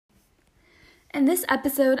In this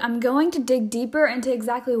episode, I'm going to dig deeper into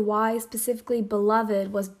exactly why specifically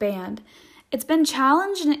Beloved was banned. It's been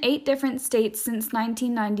challenged in 8 different states since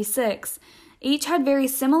 1996. Each had very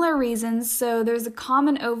similar reasons, so there's a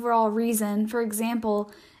common overall reason. For example,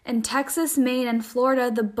 in Texas, Maine, and Florida,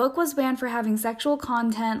 the book was banned for having sexual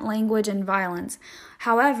content, language, and violence.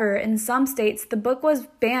 However, in some states, the book was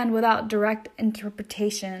banned without direct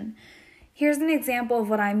interpretation. Here's an example of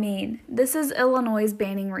what I mean. This is Illinois'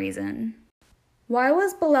 banning reason. Why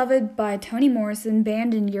was Beloved by Toni Morrison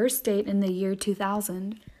banned in your state in the year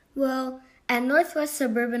 2000? Well, at Northwest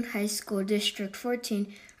Suburban High School, District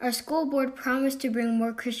 14, our school board promised to bring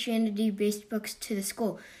more Christianity-based books to the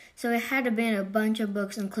school, so it had to ban a bunch of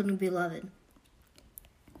books, including Beloved.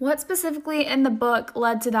 What specifically in the book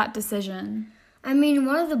led to that decision?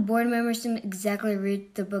 One of the board members didn't exactly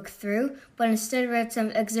read the book through, but instead read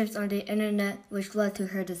some excerpts on the internet, which led to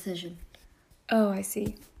her decision. Oh, I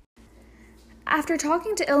see. After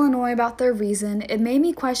talking to Illinois about their reason, it made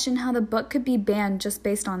me question how the book could be banned just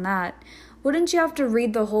based on that. Wouldn't you have to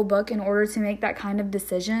read the whole book in order to make that kind of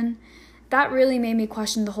decision? That really made me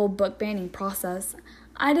question the whole book banning process.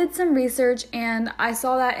 I did some research and I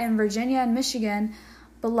saw that in Virginia and Michigan,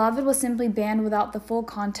 Beloved was simply banned without the full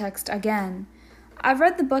context again. I've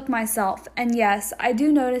read the book myself, and yes, I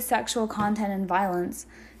do notice sexual content and violence.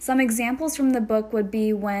 Some examples from the book would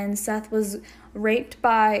be when Seth was raped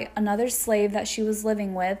by another slave that she was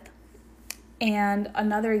living with, and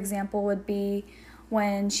another example would be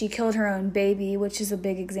when she killed her own baby, which is a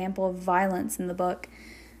big example of violence in the book.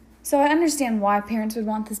 So I understand why parents would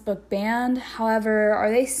want this book banned. However,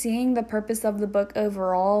 are they seeing the purpose of the book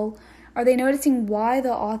overall? Are they noticing why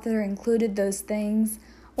the author included those things?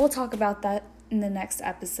 We'll talk about that in the next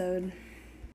episode.